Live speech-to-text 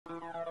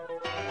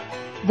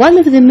One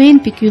of the main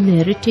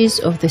peculiarities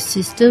of the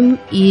system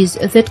is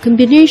that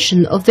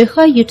combination of the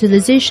high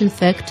utilization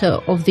factor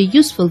of the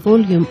useful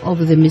volume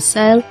of the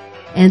missile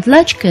and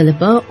large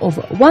caliber of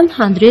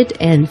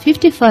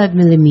 155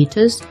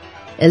 mm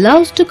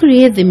allows to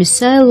create the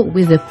missile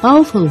with a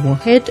powerful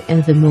warhead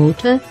and the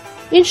motor,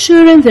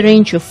 ensuring the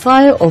range of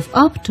fire of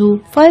up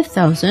to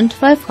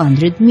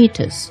 5,500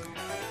 meters.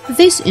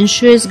 This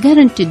ensures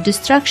guaranteed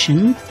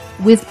destruction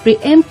with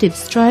preemptive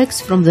strikes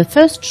from the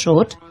first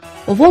shot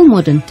of all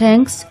modern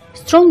tanks,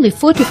 strongly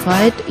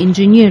fortified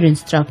engineering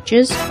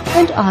structures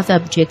and other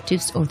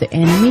objectives of the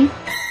enemy,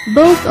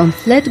 both on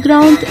flat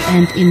ground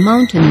and in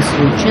mountainous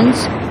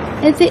regions,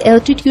 at the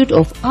altitude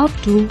of up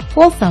to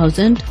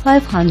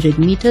 4,500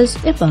 meters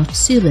above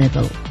sea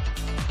level.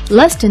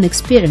 Lasting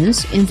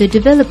experience in the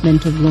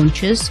development of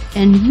launchers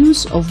and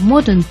use of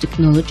modern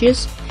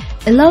technologies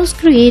allows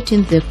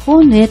creating the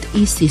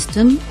Kornet-E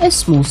system as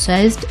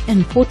small-sized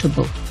and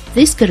portable.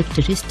 This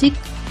characteristic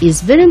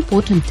is very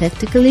important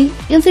tactically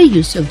in the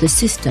use of the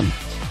system.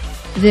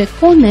 The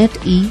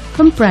Kornet-E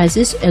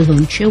comprises a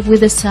launcher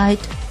with a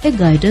sight, a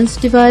guidance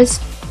device,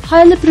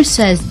 highly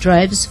precise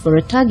drives for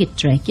a target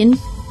tracking,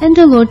 and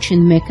a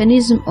launching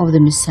mechanism of the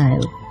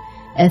missile.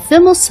 A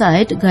thermal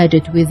sight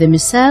guided with the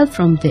missile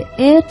from the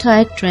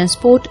airtight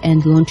transport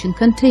and launching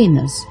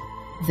containers.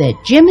 The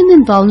jamming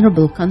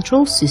invulnerable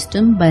control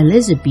system by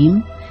laser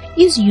beam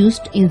is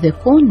used in the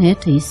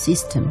Kornet-E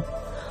system.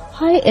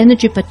 High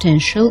energy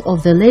potential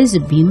of the laser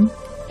beam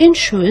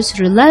ensures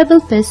reliable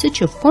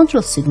passage of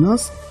control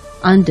signals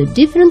under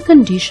different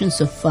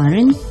conditions of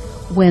firing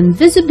when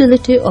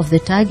visibility of the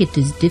target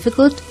is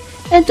difficult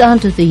and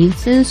under the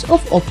influence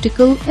of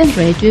optical and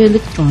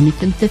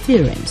radio-electronic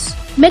interference.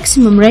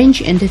 Maximum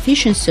range and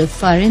efficiency of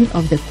firing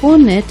of the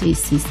Kornet-E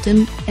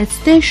system at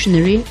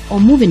stationary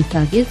or moving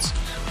targets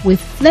with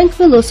flank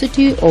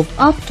velocity of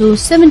up to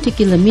 70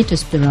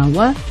 km per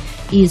hour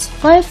is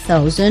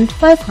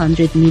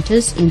 5,500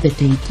 meters in the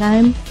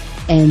daytime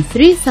and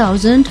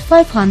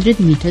 3,500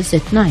 meters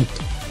at night.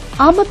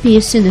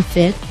 Armor-piercing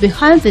effect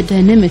behind the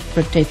dynamic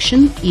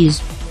protection is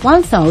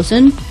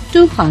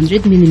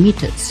 1,200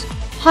 mm.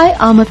 High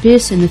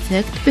armor-piercing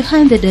effect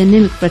behind the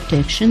dynamic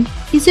protection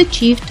is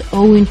achieved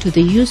owing to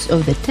the use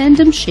of the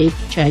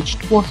tandem-shaped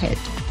charged warhead.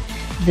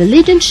 The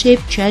leading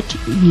shaped charge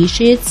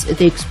initiates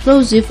the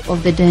explosive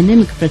of the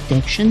dynamic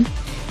protection,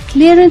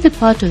 clearing the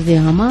part of the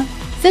armor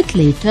that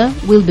later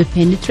will be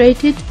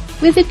penetrated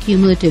with the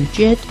cumulative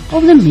jet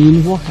of the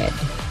main warhead.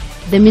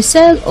 The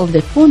missile of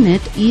the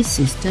Kornet-E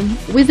system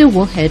with the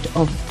warhead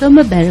of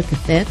thermobaric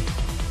effect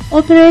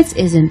operates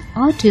as an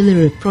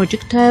artillery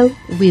projectile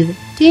with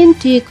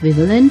TNT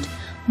equivalent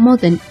more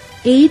than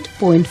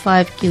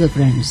 8.5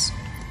 kilograms.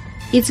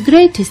 Its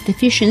greatest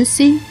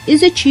efficiency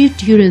is achieved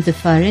during the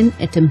firing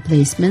at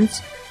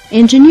emplacements,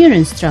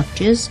 engineering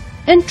structures,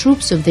 and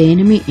troops of the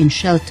enemy in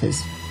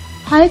shelters.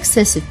 High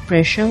excessive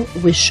pressure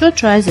with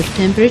short rise of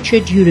temperature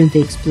during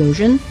the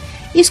explosion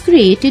is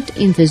created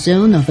in the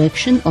zone of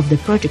action of the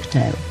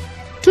projectile.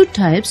 Two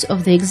types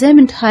of the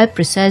examined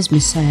high-precise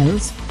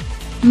missiles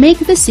make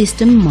the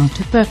system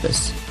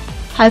multi-purpose.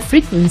 High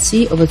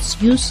frequency of its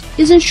use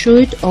is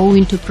ensured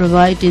owing to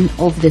providing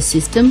of the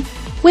system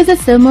with a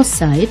thermal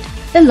sight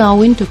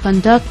allowing to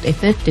conduct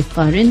effective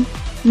firing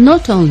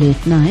not only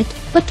at night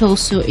but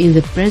also in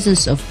the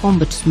presence of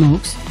combat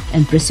smokes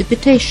and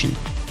precipitation.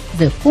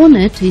 The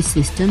Kornet-E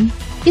system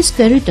is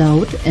carried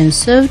out and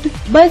served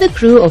by the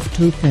crew of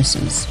 2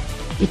 persons.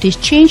 It is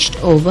changed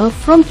over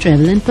from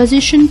traveling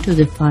position to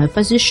the fire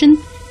position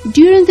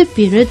during the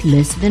period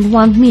less than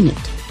 1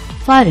 minute.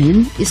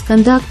 Firing is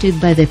conducted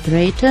by the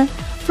operator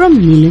from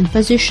kneeling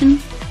position,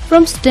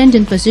 from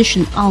standing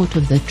position out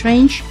of the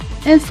trench,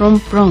 and from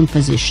prone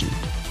position.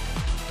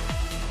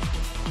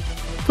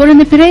 For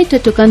an operator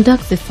to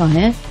conduct the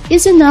fire,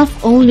 is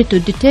enough only to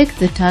detect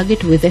the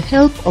target with the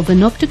help of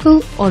an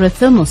optical or a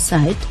thermal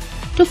sight,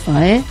 to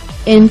fire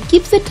and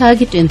keep the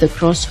target in the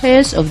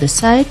crosshairs of the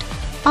sight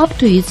up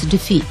to its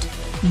defeat.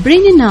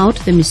 Bringing out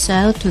the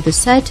missile to the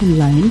sighting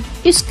line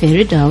is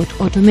carried out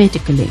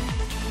automatically.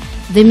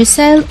 The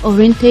missile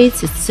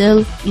orientates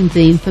itself in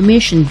the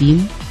information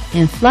beam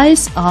and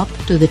flies up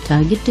to the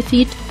target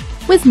defeat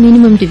with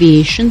minimum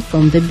deviation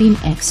from the beam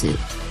axis.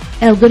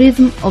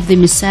 Algorithm of the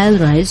missile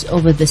rise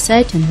over the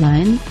sighting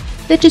line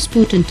that is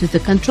put into the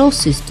control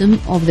system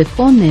of the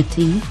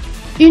Kornet-E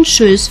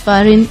ensures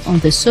firing on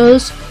the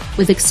soils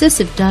with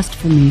excessive dust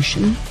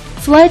formation,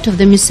 flight of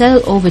the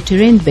missile over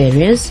terrain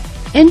barriers,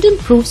 and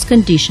improves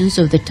conditions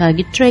of the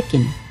target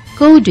tracking.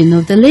 Coding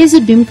of the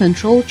laser beam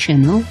control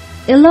channel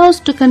allows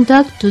to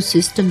conduct 2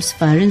 systems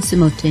firing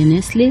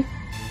simultaneously,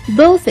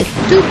 both at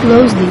 2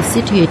 closely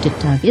situated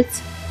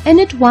targets and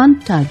at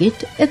 1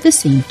 target at the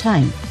same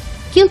time.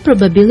 Kill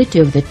probability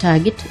of the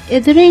target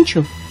at the range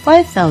of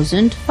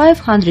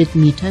 5,500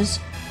 meters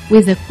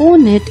with the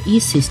Kornet-E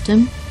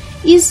system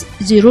is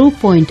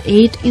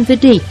 0.8 in the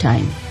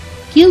daytime.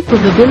 Kill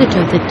probability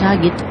of the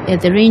target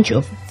at the range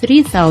of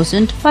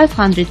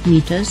 3,500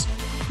 meters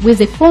with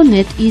the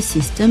Kornet-E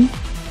system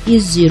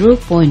is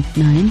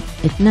 0.9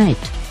 at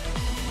night.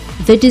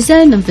 The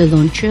design of the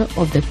launcher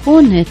of the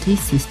Kornet-E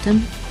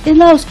system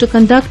allows to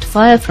conduct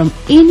fire from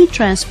any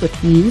transport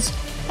means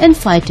and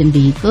fighting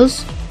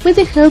vehicles with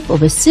the help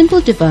of a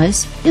simple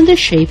device in the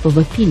shape of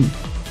a pin.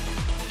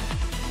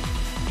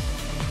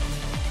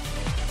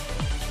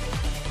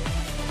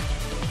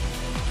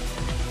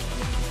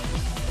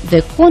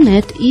 The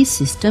Kornet-E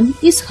system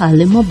is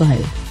highly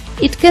mobile.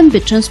 It can be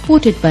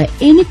transported by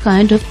any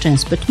kind of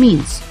transport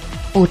means: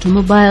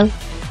 automobile,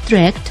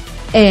 tracked,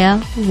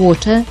 air,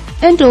 water,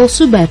 and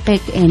also by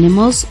pack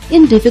animals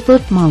in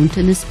difficult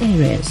mountainous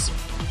areas.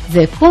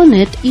 The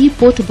Kornet-E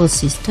portable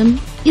system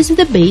is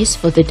the base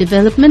for the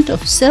development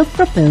of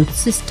self-propelled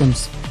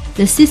systems.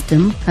 The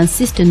system,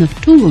 consisting of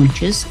 2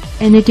 launches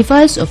and a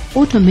device of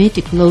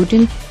automatic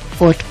loading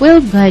for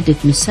 12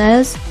 guided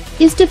missiles,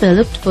 is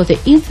developed for the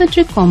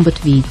infantry combat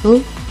vehicle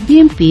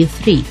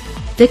BMP-3.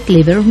 The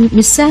Clever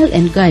missile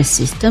and guide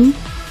system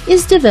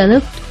is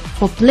developed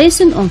for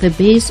placing on the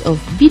base of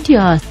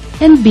BTR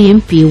and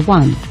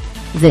BMP-1.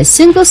 The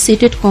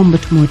single-seated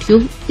combat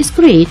module is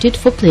created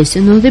for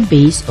placing on the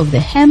base of the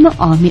Hammer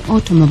Army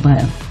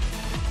automobile.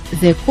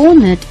 The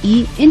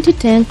Kornet-E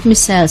anti-tank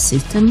missile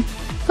system,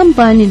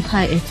 combining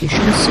high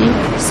efficiency,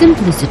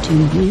 simplicity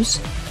in use,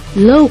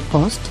 low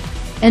cost,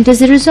 and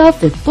as a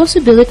result the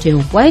possibility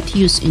of wide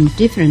use in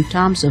different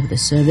terms of the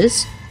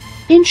service,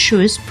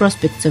 ensures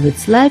prospects of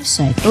its life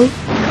cycle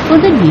for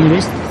the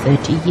nearest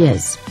 30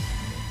 years.